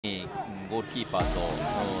ゴールキーパーと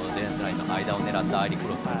ディフェンスラインの間を狙ったアイリク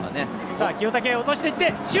ロスがね、さあ清武落としていっ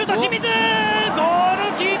てシュート清水、ゴ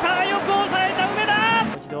ールキーパーがよく抑えた梅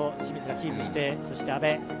田。一度清水がキープして、そして阿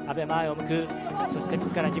部前を向く、そして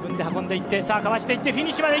自ら自分で運んでいって、さあかわしていってフィニ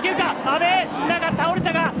ッシュまでいけるか。阿部中倒れ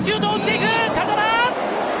たがシュートを打っていく風間、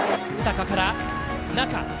高から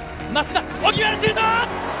中松田荻原シュート、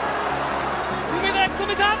梅田止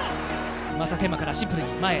めた。正天馬からシンプルに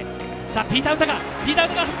前、さあピーター・ウタが振っ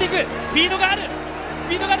ていく、スピードがある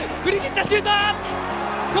振り切ったシュート、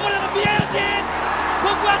こぼれの宮吉、こ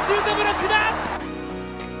こはシュートブロックだ。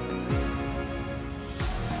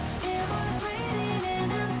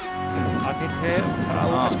当てて、さあ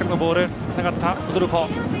大橋からのボールつながったオドルフォ、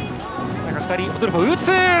中2人オドルフォ打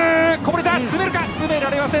つ、こぼれた、詰めるか、詰めら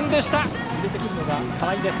れませんでした。入れてくるのが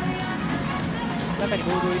河合です。中に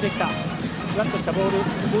ボールを入れてきた、ふわっとしたボール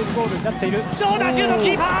になっている。どうだ、シュート、キ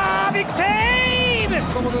ーパービッグセーブ。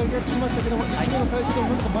ここまで逆しましたけども、愛媛の最初の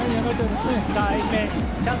なんとか前に上がったようですね。さあ愛媛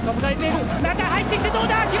チャンスを迎えている。中入ってきてどう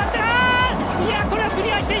だ、決まった。いやこれはク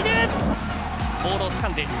リアしている。ボールを掴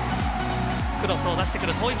んでクロスを出してく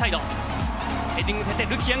る遠いサイド、ヘディング出て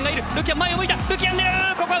ルキアンがいる、ルキアン前を向いた、ルキアンで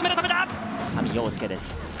ここは梅田止めた。上陽介で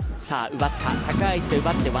す。さあ奪った、高い位置で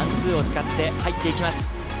奪ってワンツーを使って入っていきま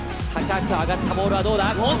す。高く上がったボールはどう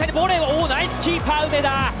だ、ゴーンサイドボレー、おおナイスキーパー梅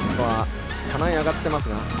田。ここは棚に上がってます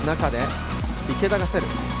が、中で池田が競る、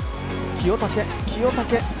清武キ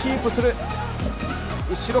ープする、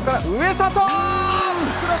後ろから上里クロスバー。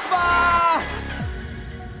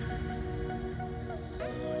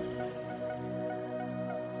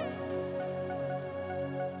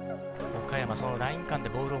岡山そのライン間で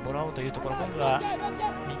ボールをもらおうというところ、今度は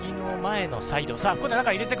右の前のサイド、さあ今度は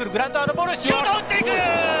中入れてくる、グラウンダーのボール、シュート打っていく。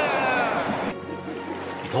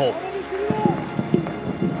伊藤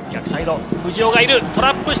逆サイド、藤尾がいる、ト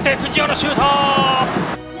ラップして藤尾のシュート。パ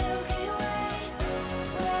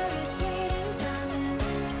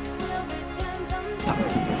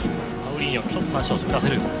ウリーニョちょっと足を滑らせ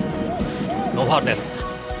る、ノーファウルです。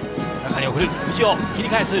中に送る、藤尾切り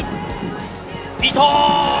返す、伊藤、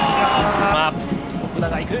奥田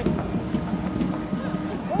が行く、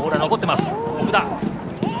ボールは残ってます。奥田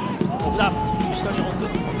後ろに送っ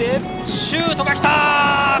てシュートが来た。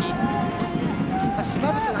さあ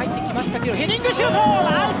島袋が入ってきましたけど、ヘディングシュート、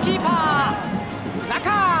ナイスキーパー、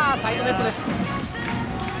中サイドネットです。さ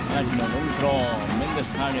っきのロングスロー、メンデ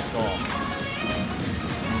スターゲット、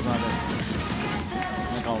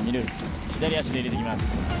中を見る、左足で入れてきます。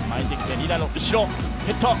巻いてきてリーダーの後ろ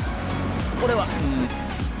ヘッド、これは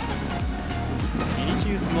ビニシ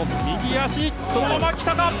ウスの右足、そのまま来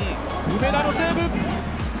たか、梅田のセーブ。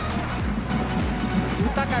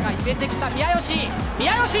豊が入れてきた、宮吉、田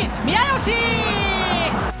崎選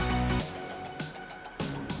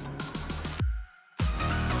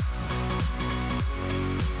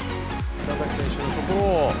手のところ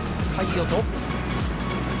を海洋と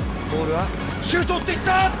ボールはシュート打っていっ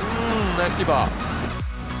た。ナイスキーパー。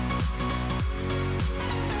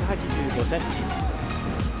185センチ、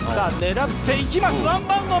さあ狙っていきます、ワン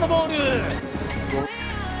バウンドのボール。